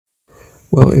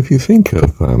Well, if you think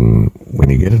of when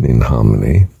you get an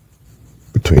inharmony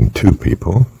between two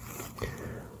people,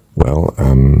 well,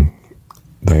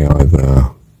 they either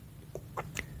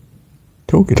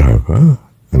talk it over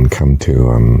and come to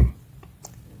an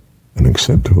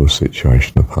acceptable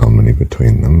situation of harmony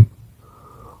between them,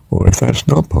 or if that's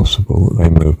not possible, they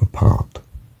move apart.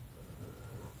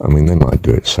 I mean, they might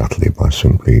do it subtly by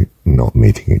simply not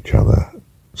meeting each other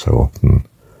so often,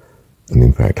 and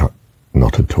in fact,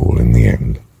 not at all in the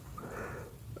end.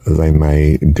 They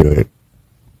may do it,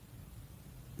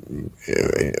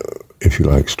 if you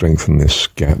like, strengthen this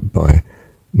gap by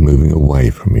moving away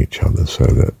from each other so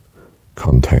that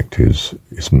contact is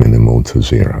minimal to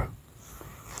zero.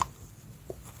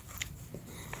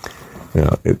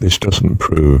 Now, this doesn't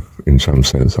prove, in some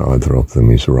sense, either of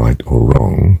them is right or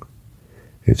wrong.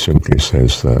 It simply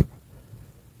says that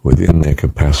within their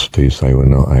capacities, they were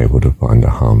not able to find a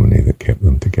harmony that kept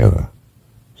them together.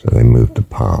 So they moved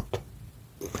apart.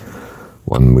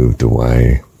 One moved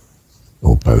away,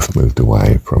 or both moved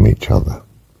away from each other.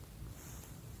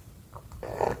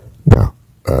 Now,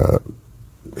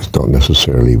 it's not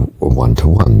necessarily a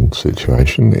one-to-one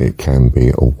situation. It can be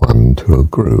a one to a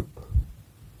group.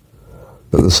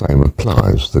 But the same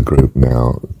applies. The group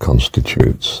now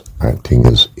constitutes acting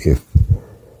as if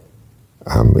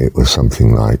it was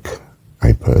something like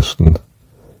a person,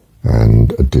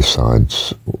 and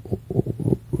decides,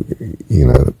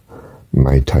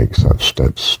 may take such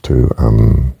steps to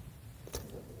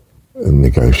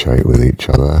negotiate with each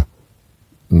other,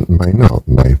 may not,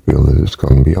 may feel that it's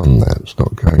gone beyond that, it's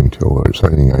not going to, or it's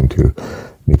only going to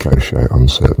negotiate on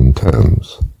certain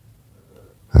terms.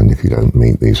 And if you don't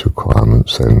meet these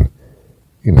requirements, then,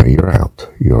 you're out.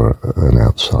 You're an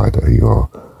outsider. You're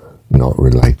not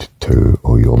related to,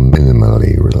 or you're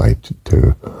minimally related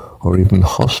to, or even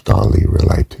hostilely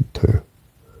related to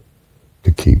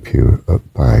keep you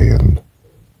at bay. And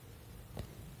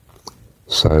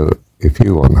so if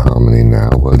you want harmony now,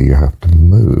 well, you have to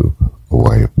move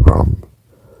away from,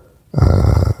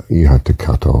 you have to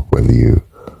cut off whether you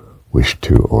wish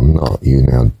to or not. You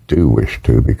now do wish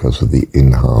to because of the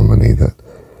inharmony that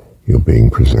you're being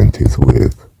presented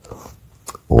with,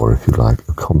 or if you like,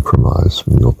 a compromise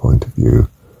from your point of view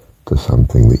to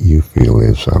something that you feel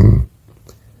is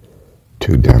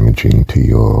too damaging to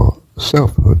your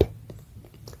selfhood.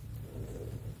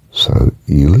 So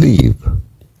you leave.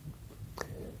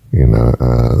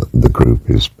 The group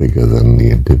is bigger than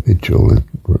the individual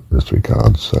as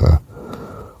regards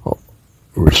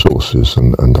resources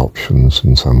and options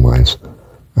in some ways.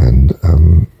 And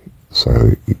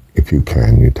so if you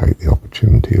can, you take the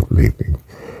opportunity of leaving.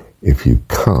 If you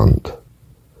can't,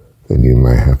 then you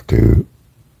may have to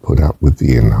put up with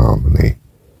the inharmony,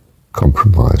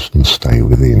 compromise and stay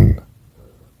within,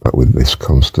 but with this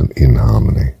constant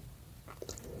inharmony,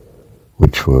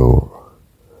 which will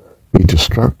be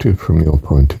destructive from your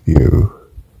point of view,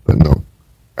 but not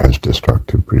as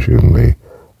destructive, presumably,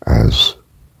 as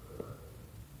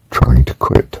trying to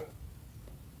quit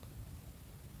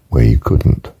where you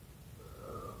couldn't,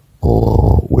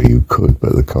 or where you could,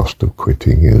 but the cost of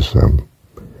quitting is,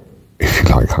 if you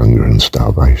like, hunger and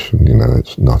starvation.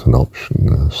 It's not an option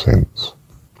in a sense.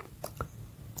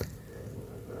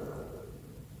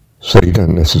 So you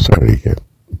don't necessarily get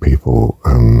people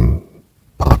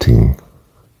parting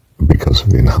because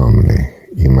of inharmony.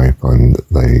 You may find that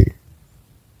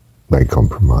they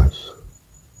compromise.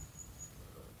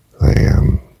 They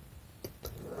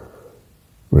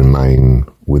remain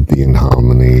with the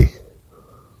inharmony,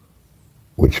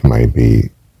 which may be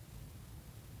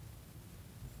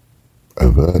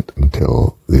overt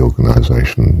until the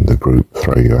organisation, the group,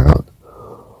 throw you out,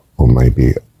 or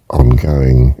maybe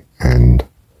ongoing and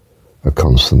a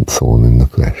constant thorn in the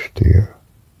flesh to you.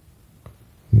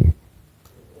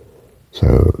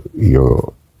 So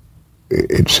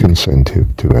it's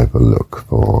incentive to ever look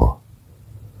for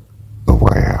a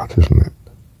way out, isn't it?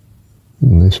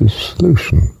 And this is a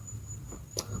solution.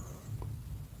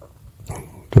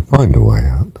 To find a way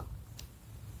out.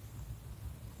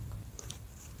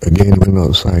 Again, we're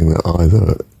not saying that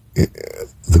either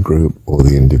the group or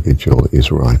the individual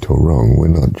is right or wrong. We're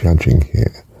not judging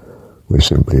here. We're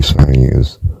simply saying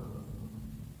is,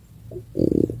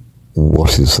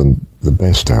 what is the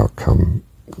best outcome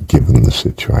given the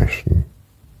situation?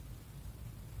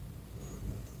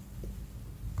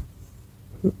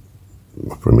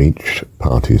 From each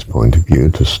party's point of view,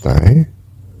 to stay,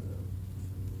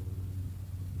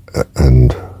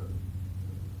 and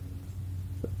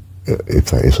if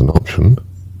that is an option,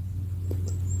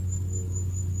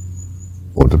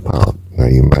 or depart. Now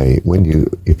you may,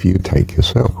 if you take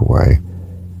yourself away,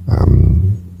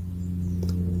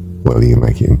 well, you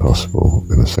make it impossible,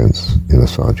 in a sense,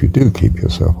 insofar you do keep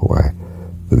yourself away,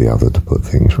 for the other to put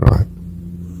things right.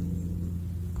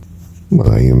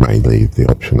 Well, you may leave the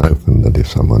option open that if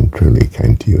someone truly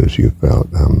came to you as you felt,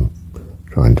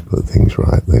 trying to put things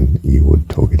right, then you would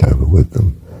talk it over with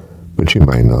them. But you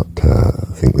may not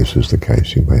think this is the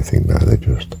case. You may think, no, they're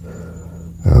just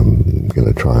going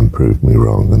to try and prove me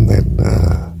wrong and then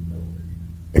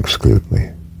exclude me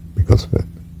because of it.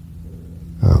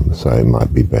 So it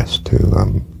might be best to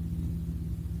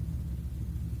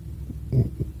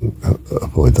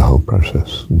avoid the whole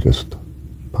process and just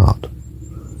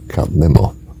cut them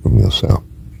off from yourself,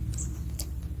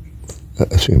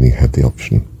 assuming you have the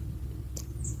option.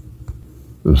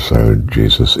 So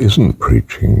Jesus isn't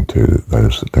preaching to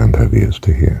those that don't have ears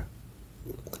to hear.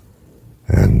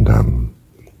 And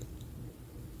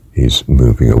he's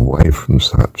moving away from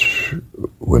such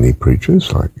when he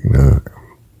preaches, like,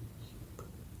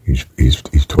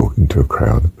 he's talking to a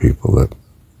crowd of people that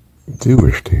do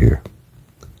wish to hear.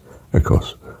 Of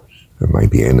course, there may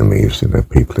be enemies,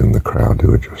 people in the crowd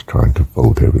who are just trying to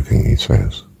fault everything he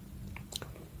says.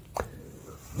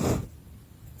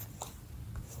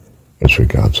 As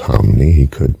regards harmony, he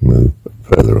could move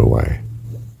further away.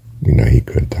 He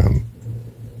could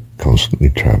constantly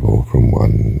travel from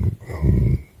one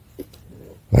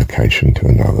location to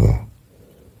another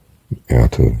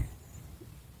out of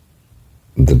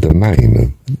the domain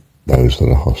of those that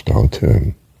are hostile to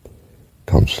him,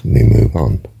 constantly move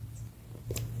on.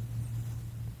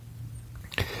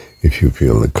 If you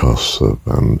feel the costs of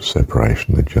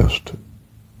separation are just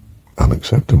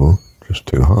unacceptable, just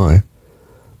too high,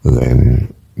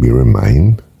 then you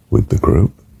remain with the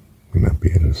group, be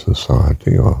it a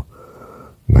society or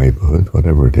neighbourhood,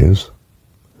 whatever it is,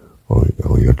 or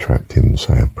you're trapped in,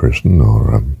 say, a prison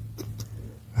or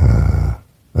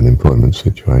an employment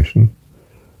situation,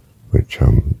 which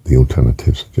the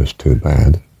alternatives are just too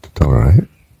bad to tolerate,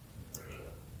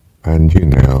 and you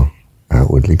now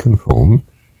outwardly conform,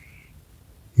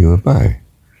 you obey.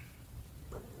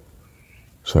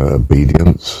 So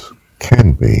obedience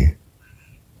can be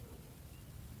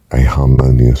a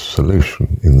harmonious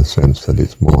solution, in the sense that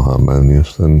it's more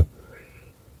harmonious than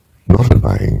not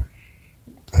obeying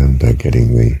and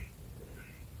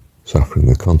suffering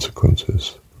the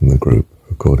consequences from the group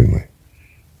accordingly.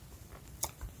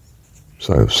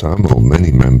 So some or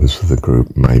many members of the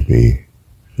group may be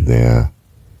there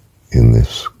in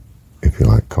this, if you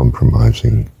like,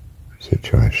 compromising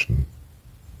situation.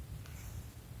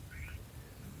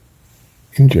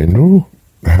 In general,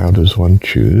 how does one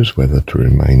choose whether to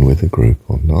remain with a group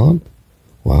or not?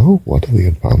 Well, what are the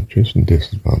advantages and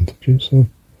disadvantages of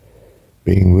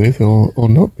being with or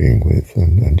not being with?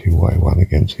 And you weigh one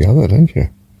against the other, don't you?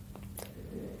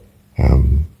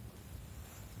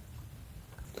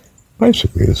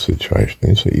 Basically, the situation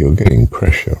is that you're getting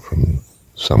pressure from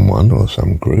someone or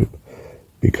some group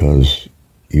because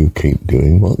you keep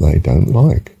doing what they don't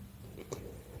like.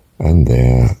 And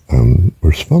they're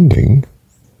responding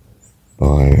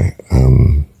by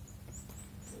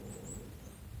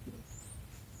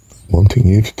wanting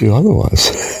you to do otherwise.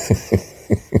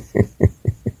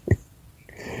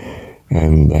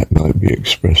 And that might be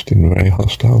expressed in very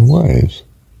hostile ways.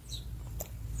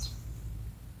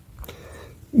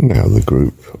 Now, the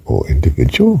group or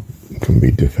individual can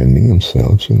be defending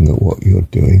themselves in that what you're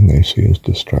doing they see as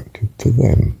destructive to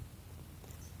them.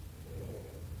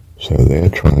 So they're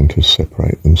trying to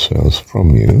separate themselves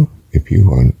from you if you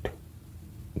won't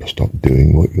stop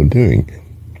doing what you're doing.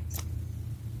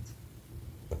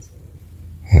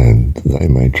 And they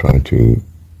may try to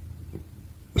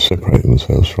separate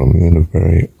themselves from you in a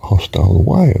very hostile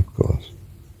way, of course.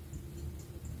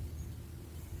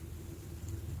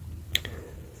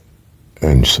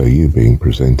 And so you being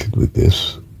presented with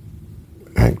this,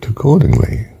 act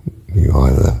accordingly. You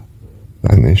either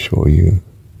vanish or you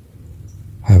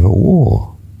have a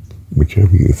war,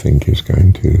 whichever you think is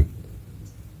going to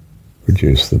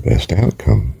produce the best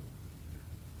outcome.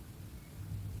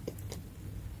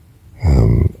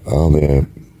 Are there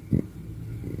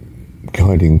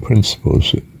guiding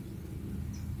principles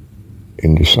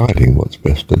in deciding what's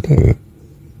best to do?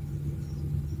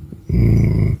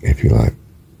 If you like,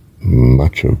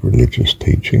 much of religious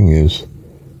teaching is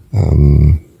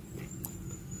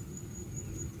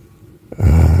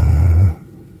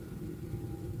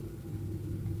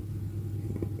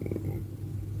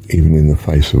even in the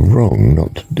face of wrong,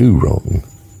 not to do wrong.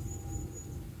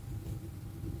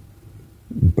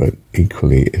 But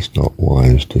equally, it's not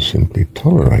wise to simply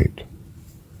tolerate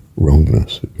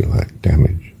wrongness, if you like,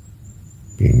 damage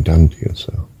being done to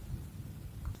yourself.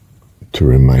 To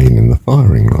remain in the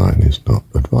firing line is not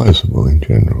advisable in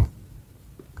general.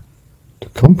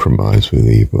 compromise with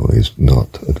evil is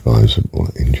not advisable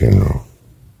in general.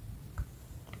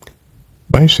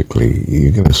 Basically,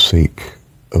 you're going to seek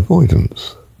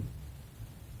avoidance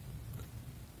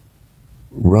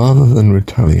rather than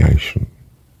retaliation.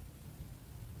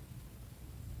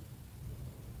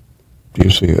 Do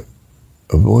you see,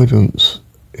 avoidance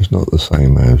is not the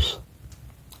same as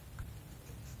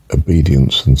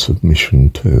obedience and submission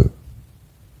to.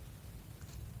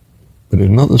 But it's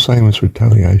not the same as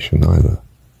retaliation either.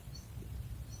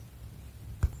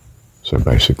 So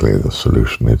basically the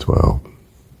solution is, well,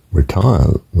 retire,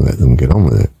 let them get on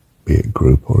with it, be it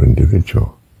group or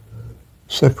individual.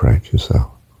 Separate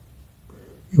yourself.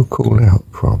 You're called out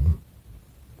from.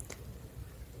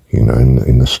 You know,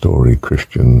 in the story,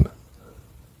 Christian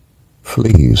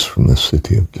flees from the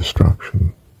city of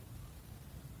destruction.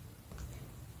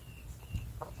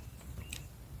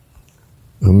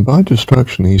 And by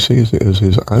destruction, he sees it as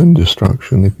his own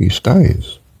destruction if he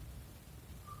stays.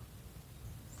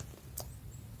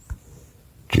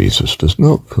 Jesus does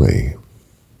not flee.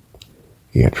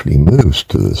 He actually moves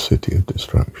to the city of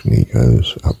destruction. He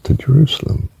goes up to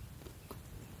Jerusalem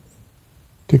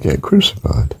to get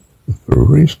crucified for a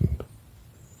reason.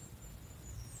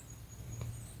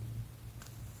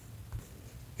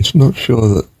 It's not sure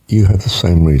that you have the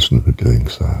same reason for doing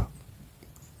so.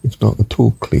 It's not at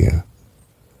all clear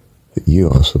that you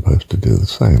are supposed to do the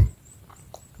same.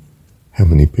 How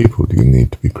many people do you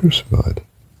need to be crucified?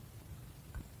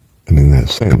 And in that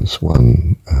sense,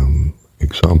 one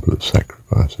example of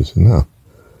sacrifice is enough.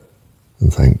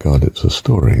 And thank God it's a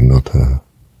story, not a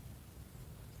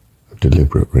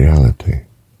deliberate reality.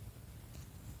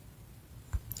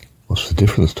 What's the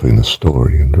difference between a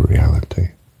story and a reality?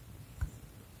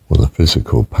 Well, the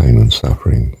physical pain and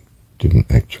suffering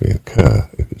didn't actually occur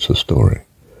if it's a story.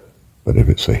 But if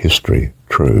it's a history,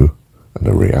 true, and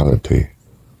a reality,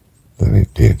 then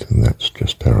it did, and that's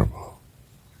just terrible.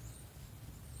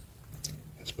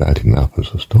 It's bad enough as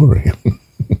a story.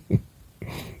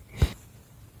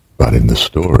 But in the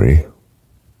story,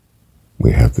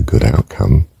 we have the good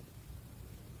outcome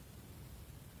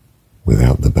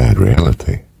without the bad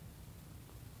reality.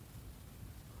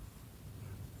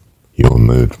 You're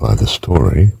moved by the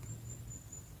story.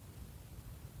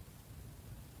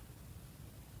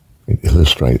 It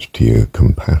illustrates to you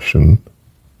compassion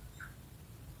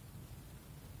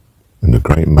and a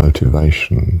great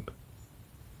motivation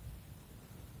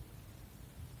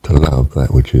to love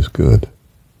that which is good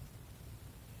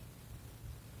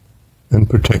and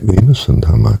protect the innocent,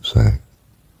 I might say.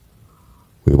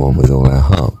 We want with all our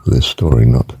heart for this story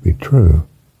not to be true.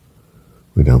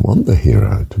 We don't want the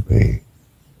hero to be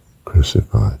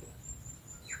crucified.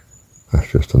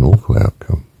 That's just an awful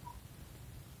outcome.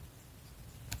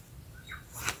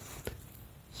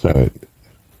 So it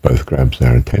both grabs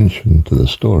our attention to the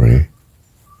story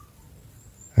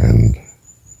and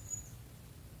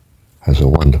has a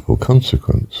wonderful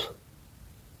consequence.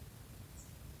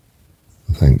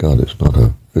 Thank God it's not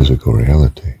a physical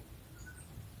reality.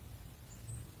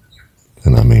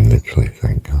 And I mean literally,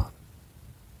 thank God.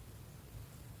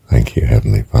 Thank you,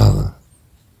 Heavenly Father,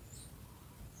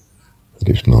 that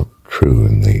it's not true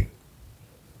in the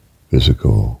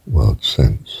physical world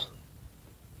sense.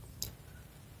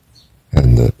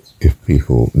 And that if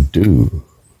people do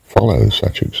follow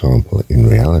such example in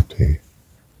reality,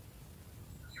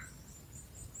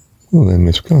 well, they're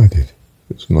misguided.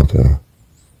 It's not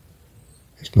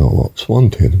what's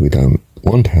wanted. We don't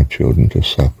want our children to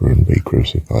suffer and be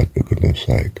crucified, for goodness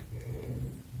sake.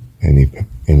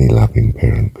 Any loving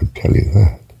parent could tell you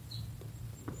that.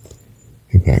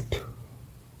 In fact,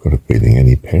 I've got a feeling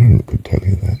any parent could tell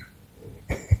you that.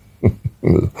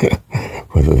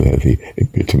 Whether they're the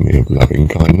epitome of loving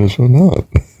kindness or not.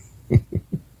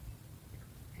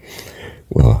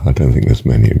 Well, I don't think there's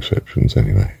many exceptions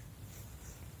anyway.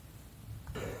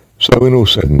 So when all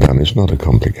said and done, it's not a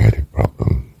complicated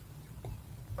problem.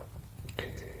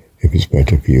 If it's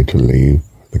better for you to leave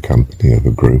the company of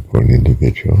a group or an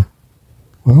individual,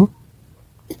 well,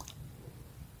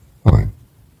 fine.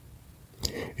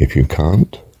 If you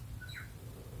can't,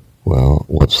 well,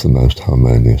 what's the most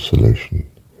harmonious solution?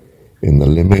 In the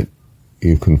limit,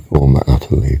 you conform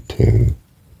utterly to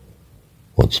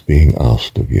what's being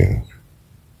asked of you.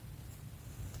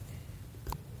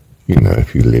 You know,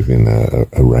 if you live in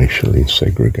a racially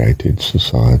segregated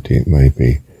society, it may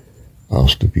be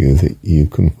asked of you that you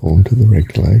conform to the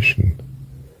regulation.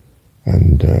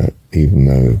 And even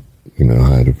though, you know,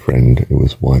 I had a friend who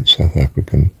was white South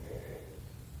African,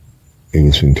 he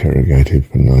was interrogated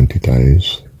for 90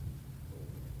 days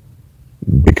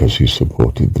because he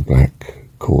supported the black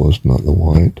cause, not the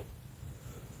white.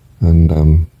 And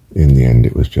in the end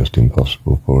it was just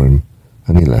impossible for him,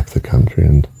 and he left the country,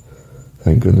 and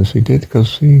thank goodness he did,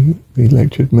 because he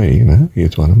lectured me, you know. He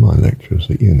was one of my lecturers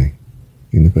at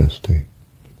university,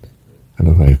 and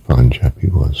a very fine chap he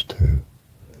was too.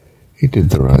 He did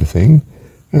the right thing,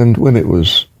 and when it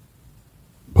was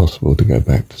possible to go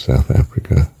back to South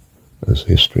Africa as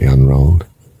history unrolled,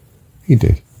 he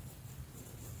did,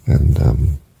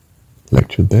 and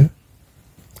lectured there,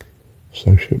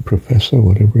 associate professor,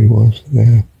 whatever he was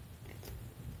there.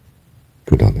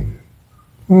 Good on him.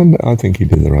 And I think he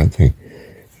did the right thing.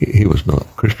 He was not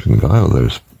a Christian guy, although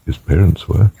his parents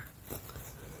were,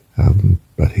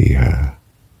 but he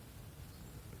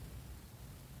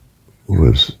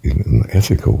was, in an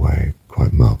ethical way,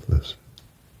 quite marvellous.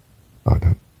 I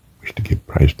don't wish to give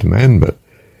praise to man, but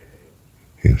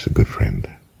he was a good friend,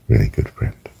 really good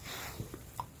friend.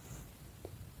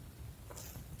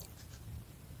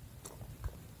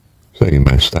 So you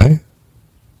may stay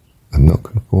and not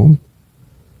conform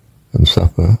and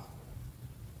suffer a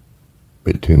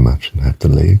bit too much and have to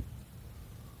leave,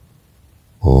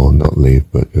 or not leave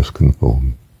but just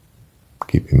conform.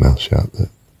 Keep your mouth shut that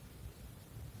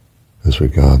as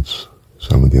regards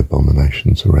some of the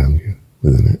abominations around you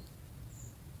within it.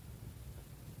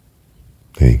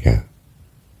 There you go.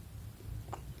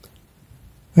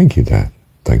 Thank you, Dad.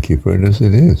 Thank you for it as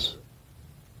it is.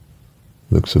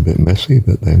 Looks a bit messy,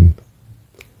 but then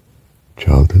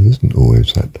childhood isn't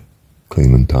always that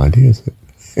clean and tidy, is it?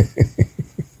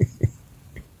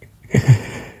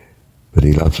 But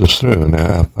he loves us through, and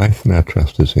our faith and our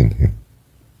trust is in him.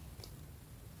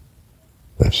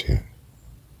 Bless you.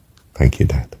 Thank you,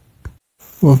 Dad.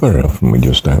 Well, very often we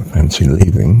just don't fancy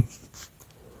leaving,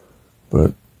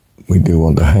 but we do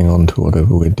want to hang on to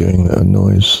whatever we're doing that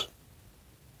annoys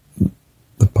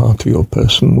the party or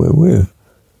person we're with.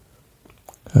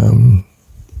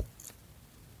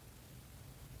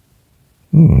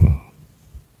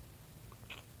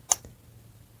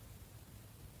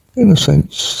 In a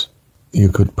sense, you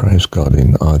could praise God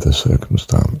in either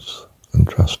circumstance and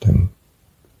trust him.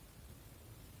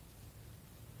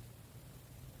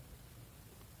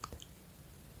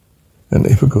 And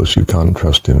if, of course, you can't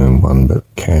trust him in one but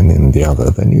can in the other,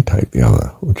 then you take the other,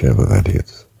 whichever that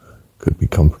is. Could be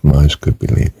compromise, could be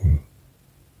leaving.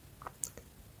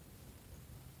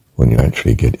 When you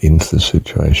actually get into the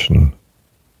situation,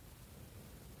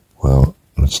 well,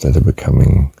 instead of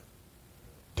becoming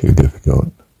too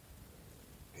difficult,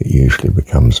 it usually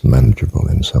becomes manageable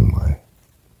in some way.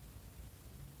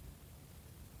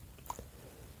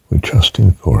 We trust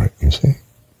him for it, you see.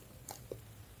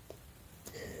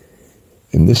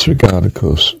 In this regard, of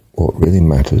course, what really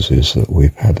matters is that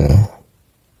we've had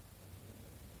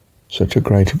such a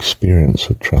great experience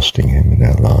of trusting him in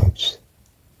our lives,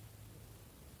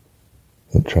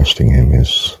 that trusting him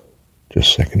is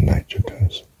just second nature to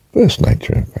us. First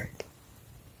nature, in fact.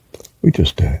 We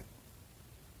just do it.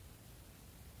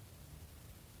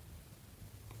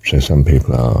 So some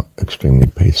people are extremely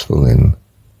peaceful in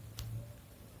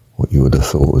what you would have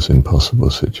thought was impossible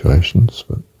situations,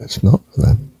 but it's not for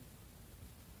them.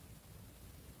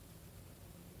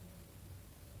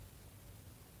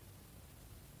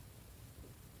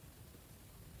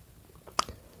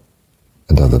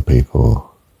 And other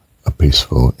people are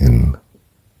peaceful in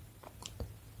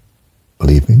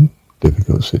leaving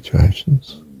difficult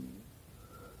situations.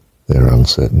 There are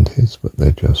uncertainties, but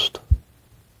they're just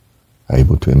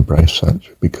able to embrace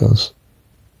such because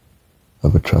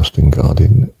of a trust in God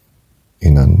in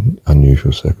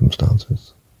unusual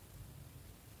circumstances.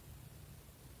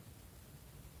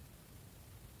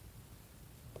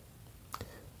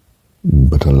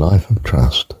 But a life of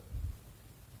trust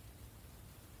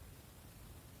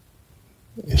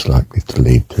is likely to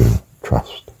lead to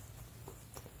trust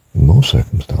in more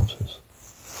circumstances.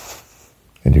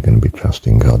 And you're going to be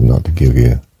trusting God not to give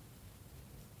you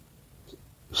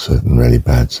certain really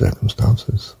bad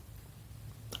circumstances,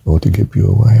 or to give you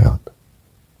a way out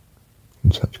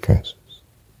in such cases.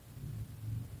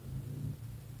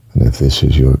 And if this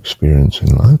is your experience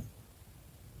in life,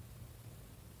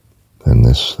 then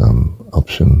this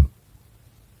option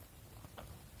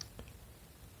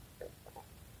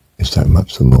is that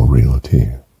much the more real to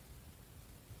you.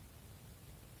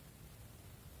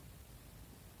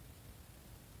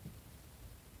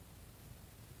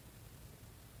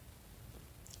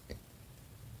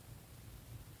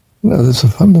 No, there's a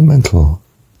fundamental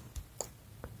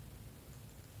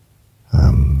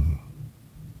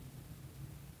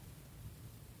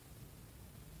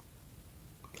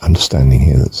understanding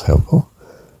here that's helpful,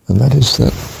 and that is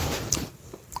that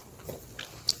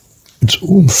it's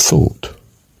all thought.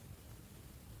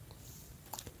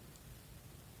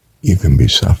 You can be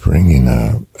suffering in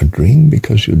a dream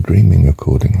because you're dreaming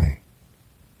accordingly.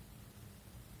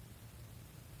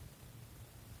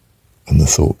 And the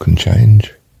thought can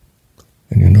change,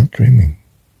 and you're not dreaming.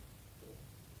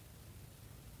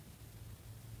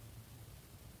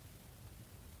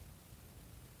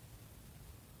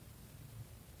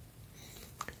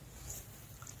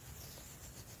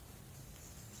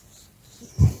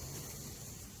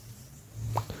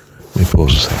 Let me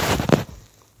pause a second.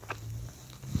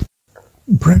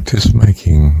 Practice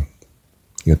making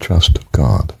your trust of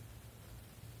God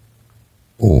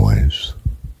always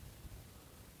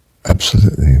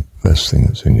absolutely first thing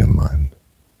that's in your mind.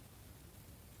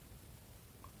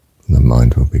 And the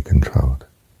mind will be controlled.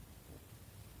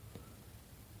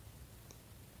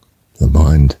 The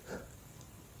mind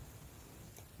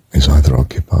is either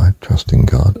occupied trusting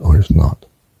God or is not.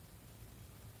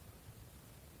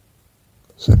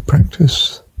 So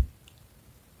practice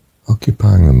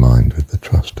occupying the mind with the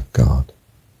trust of God.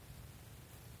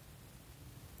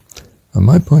 I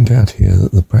might point out here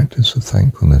that the practice of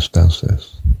thankfulness does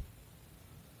this.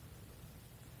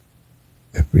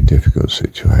 Every difficult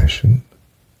situation,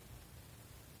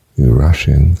 you rush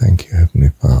in, thank you, Heavenly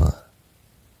Father.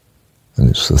 And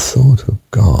it's the thought of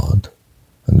God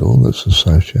and all that's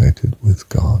associated with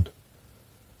God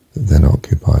that then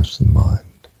occupies the mind.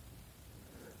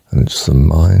 And it's the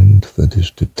mind that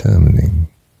is determining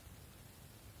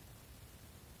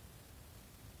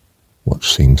what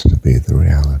seems to be the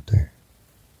reality.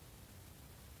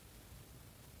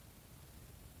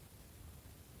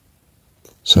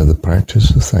 So the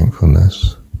practice of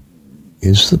thankfulness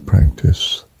is the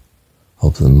practice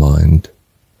of the mind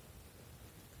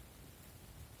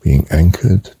being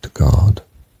anchored to God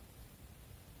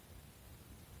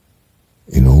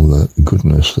in all the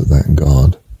goodness that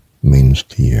God means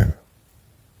to you.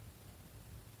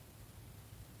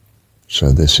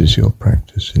 So this is your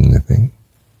practice in living.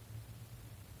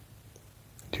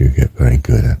 Do you get very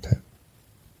good at it?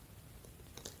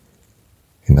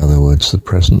 In other words, the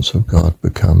presence of God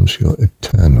becomes your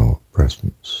eternal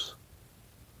presence,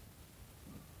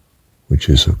 which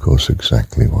is, of course,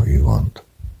 exactly what you want.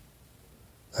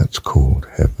 That's called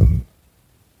heaven.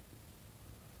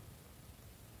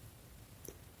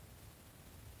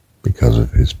 Because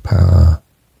of his power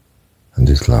and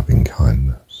his loving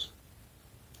kindness.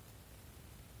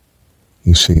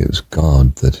 You see, it's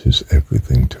God that is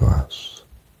everything to us.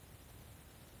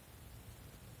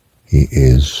 He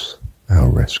is our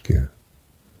rescue,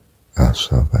 our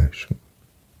salvation.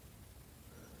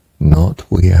 Not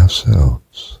we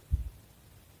ourselves.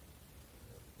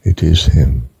 It is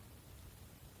him.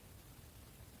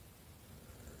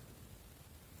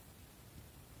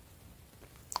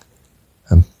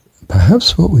 And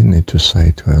perhaps what we need to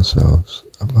say to ourselves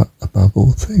above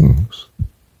all things,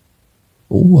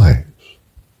 always,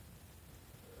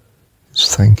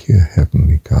 is thank you,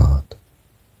 Heavenly God,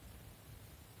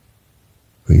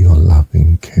 for your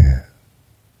loving care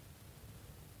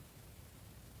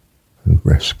and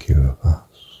rescue of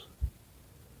us.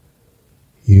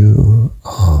 You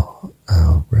are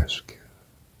our rescue.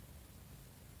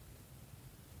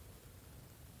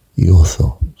 Your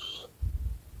thoughts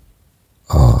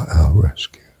are our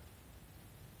rescue.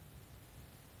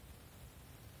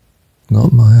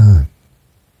 Not my own.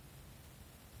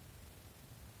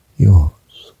 Yours.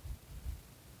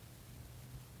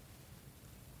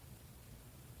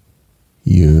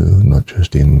 You, not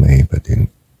just in me, but in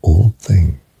all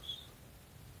things,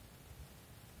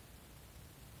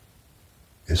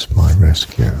 is my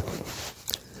rescue.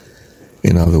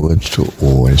 In other words, to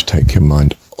always take your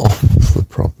mind off the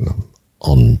problem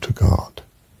onto God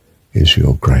is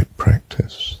your great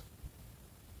practice.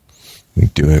 We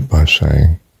do it by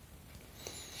saying,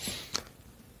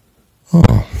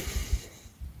 oh,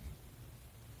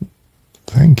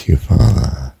 thank you,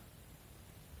 Father,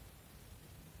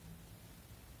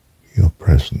 your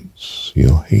presence,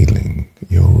 your healing,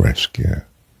 your rescue.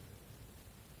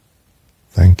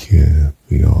 Thank you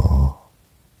for your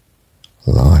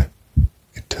life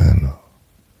eternal.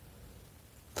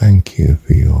 Thank you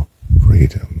for your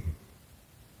freedom,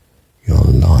 your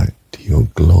light, your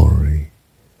glory,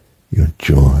 your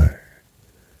joy,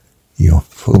 your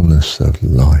fullness of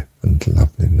life and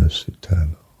loveliness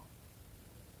eternal.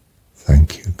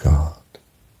 Thank you, God,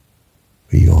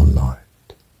 for your light,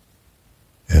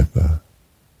 ever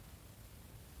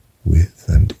with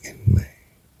and in me.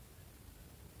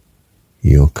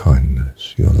 Your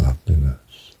kindness, your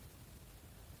loveliness,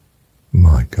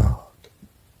 my God,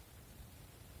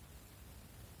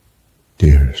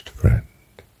 dearest friend,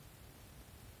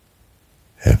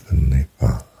 Heavenly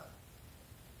Father,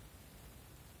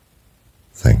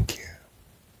 thank you.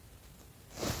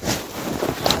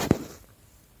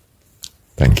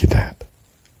 Thank you, Dad.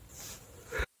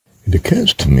 It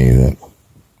occurs to me that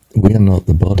we are not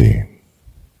the body.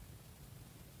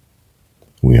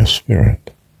 We are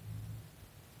spirit.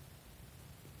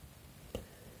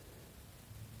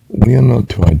 We are not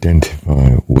to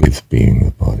identify with being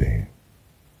the body.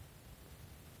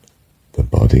 The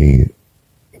body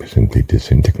simply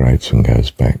disintegrates and goes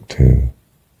back to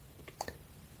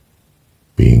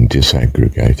being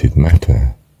disaggregated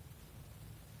matter.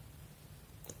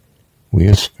 We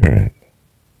are spirit.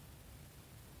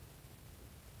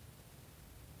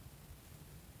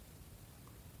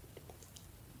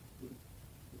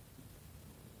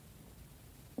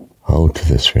 Hold to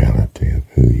this reality of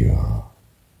who you are.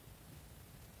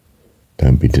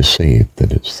 Don't be deceived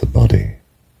that it's the body.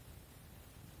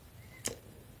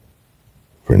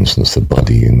 For instance, the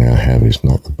body you now have is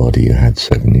not the body you had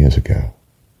 7 years ago.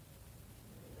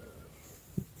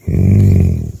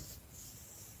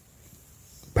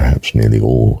 Perhaps nearly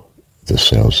all the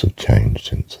cells have changed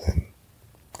since then,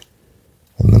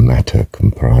 and the matter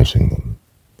comprising them.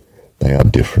 They are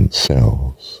different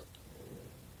cells.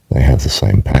 They have the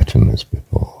same pattern as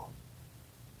before.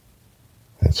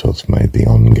 That's what's made the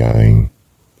ongoing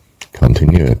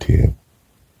continuity of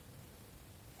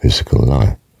physical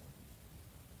life.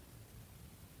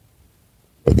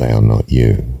 But they are not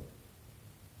you.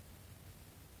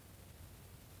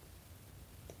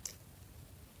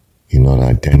 You're not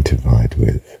identified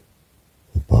with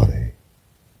the body.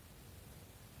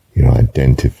 You're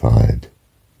identified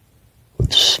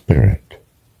with spirit.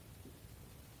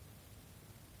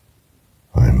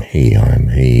 I am He, I am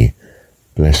He.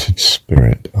 Blessed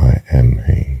Spirit, I am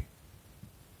He.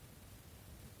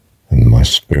 And my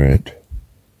spirit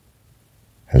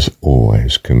has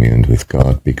always communed with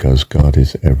God because God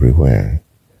is everywhere,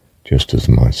 just as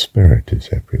my spirit is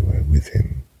everywhere with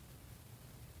Him.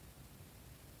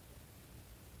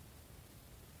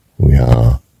 We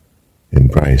are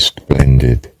embraced,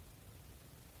 blended,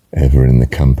 ever in the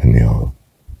company of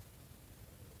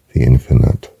the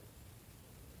infinite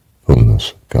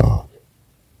fullness of God.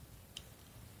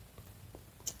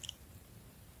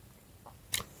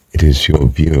 It is your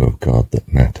view of God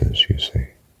that matters, you see.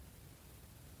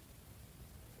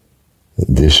 That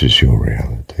this is your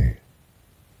reality.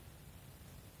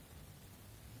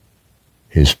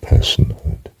 His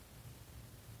personhood.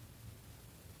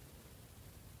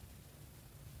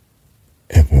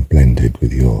 Ever blended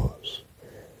with yours.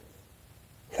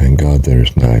 Thank God there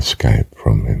is no escape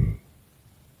from Him.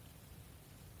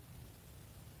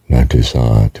 No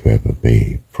desire to ever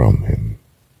be from Him.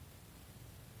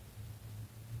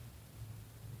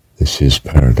 This is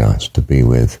paradise, to be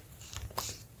with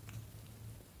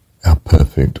our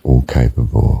perfect,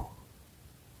 all-capable,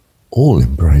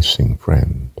 all-embracing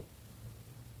friend.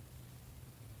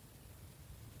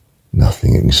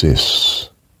 Nothing exists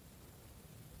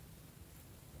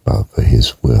but for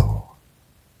His will.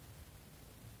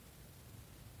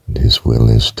 And His will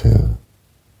is to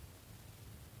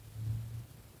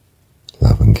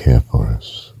love and care for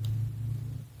us.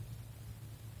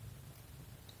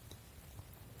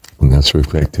 And that's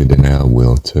reflected in our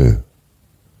will too,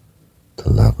 to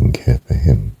love and care for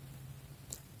Him.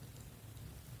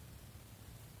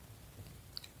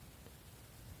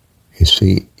 You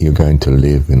see, you're going to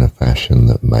live in a fashion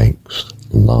that makes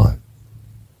life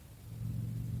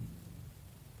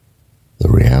the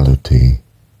reality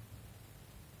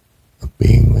of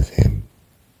being with Him.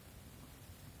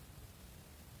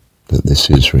 That this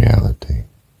is reality.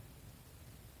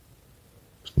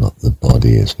 It's not the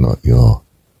body, it's not your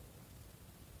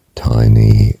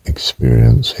tiny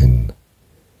experience in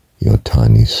your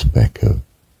tiny speck of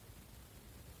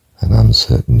an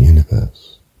uncertain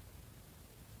universe.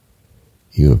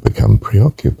 You have become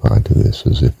preoccupied with this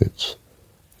as if it's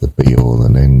the be-all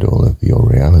and end-all of your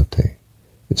reality.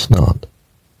 It's not.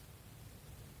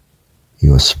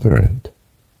 Your spirit,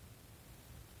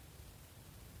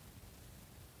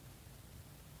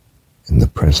 in the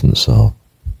presence of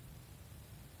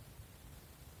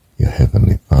your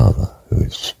Heavenly Father, who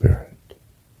is Spirit.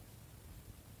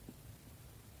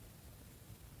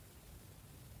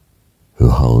 Who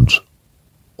holds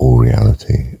all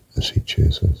reality as He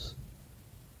chooses.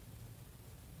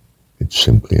 It's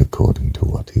simply according to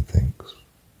what He thinks.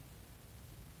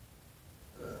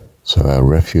 So our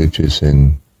refuge is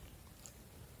in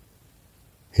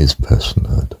His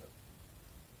personhood,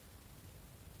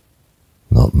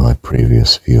 not my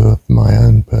previous view of my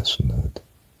own personhood.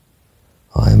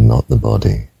 I am not the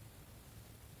body.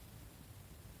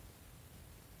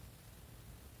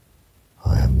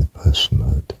 I am the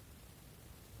personhood,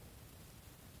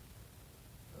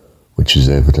 which is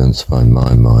evidenced by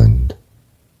my mind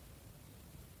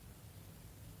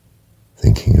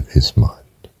his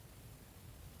mind,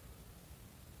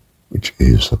 which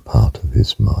is a part of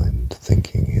his mind,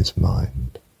 thinking his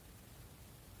mind.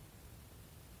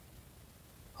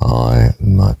 I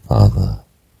and my Father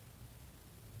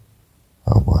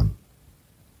are one.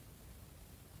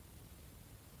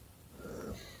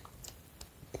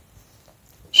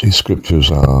 See, scriptures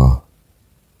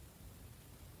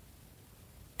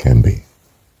can be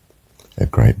a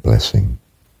great blessing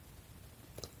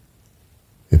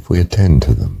if we attend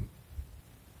to them.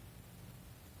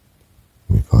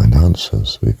 We find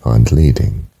answers, we find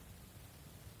leading,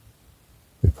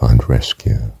 we find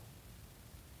rescue.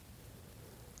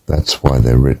 That's why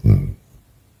they're written.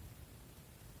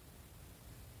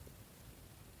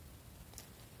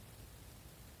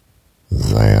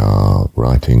 They are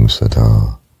writings that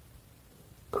are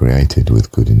created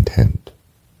with good intent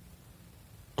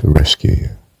to rescue you.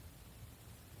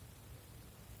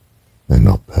 They're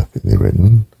not perfectly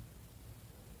written.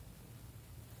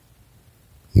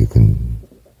 You can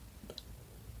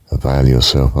avail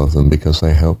yourself of them because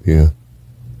they help you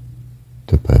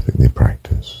to perfectly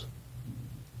practice.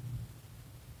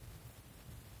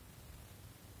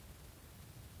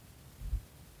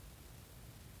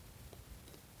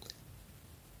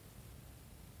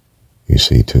 You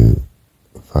see, to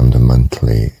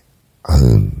fundamentally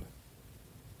own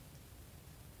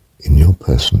in your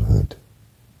personhood,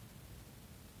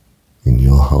 in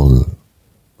your whole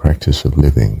practice of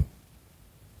living,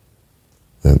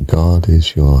 that God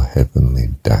is your heavenly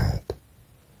dad.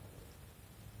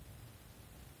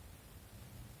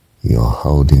 You're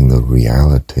holding the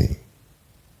reality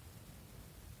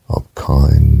of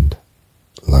kind,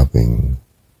 loving,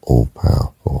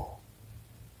 all-powerful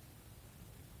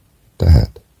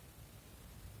Dad,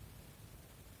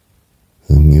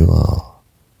 whom you are.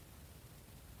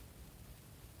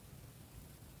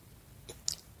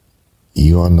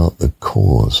 You are not the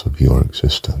cause of your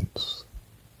existence.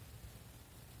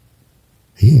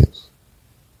 He is.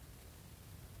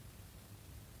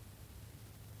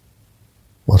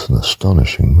 What an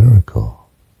astonishing miracle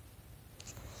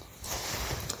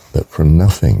that from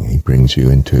nothing he brings you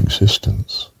into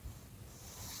existence.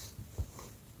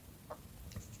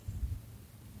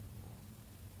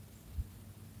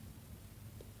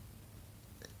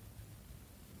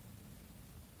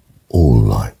 All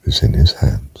life is in his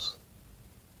hands,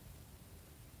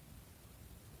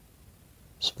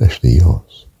 especially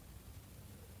yours.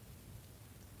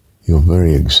 Your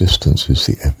very existence is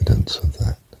the evidence of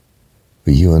that.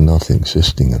 For you are not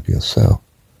existing of yourself,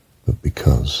 but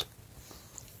because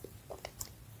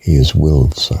he has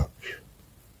willed such.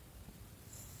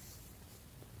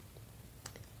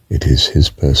 It is his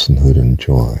personhood and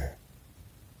joy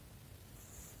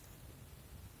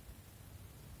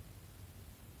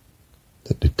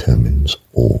that determines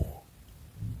all,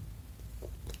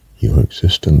 your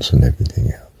existence and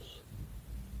everything else.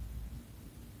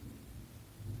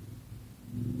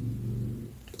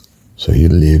 So you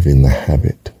live in the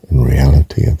habit and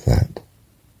reality of that.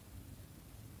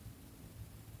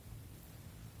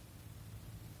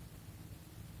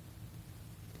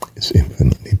 It's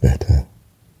infinitely better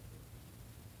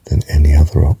than any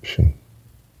other option.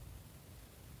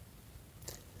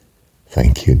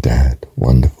 Thank you, Dad,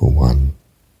 wonderful one.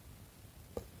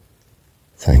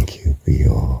 Thank you for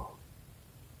your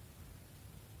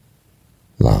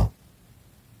love.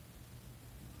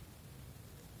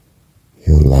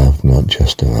 Your love not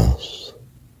just of us,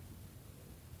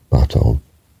 but of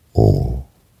all.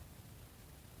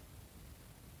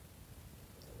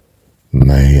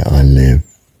 May I live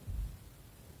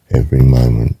every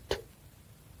moment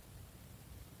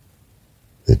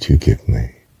that you give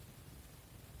me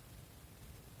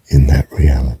in that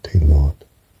reality, Lord.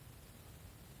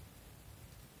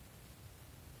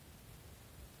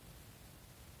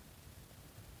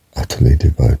 Utterly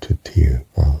devoted to you,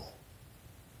 Father.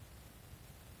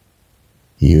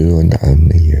 You and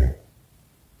only you.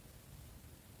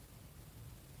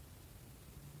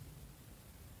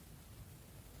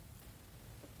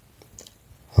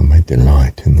 I may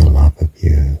delight in the love of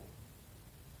you,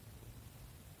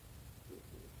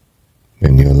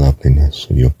 in your loveliness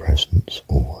of your presence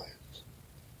always.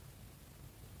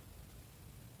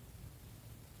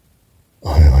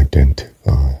 I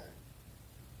identify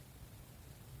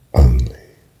only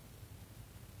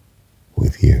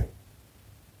with you.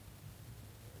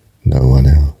 No one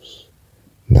else,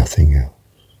 nothing else.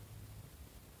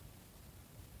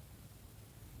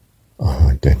 I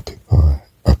identify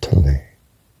utterly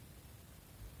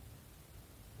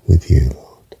with you,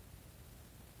 Lord.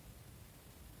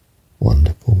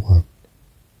 Wonderful one.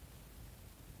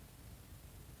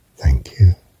 Thank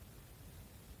you.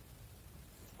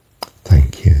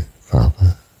 Thank you.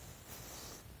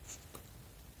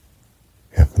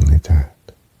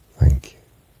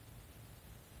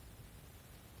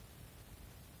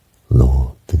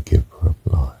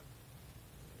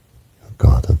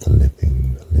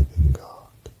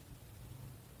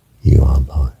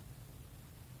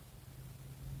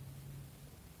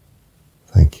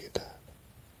 Thank you, Dad.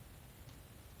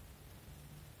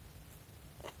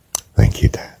 Thank you,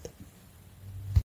 Dad.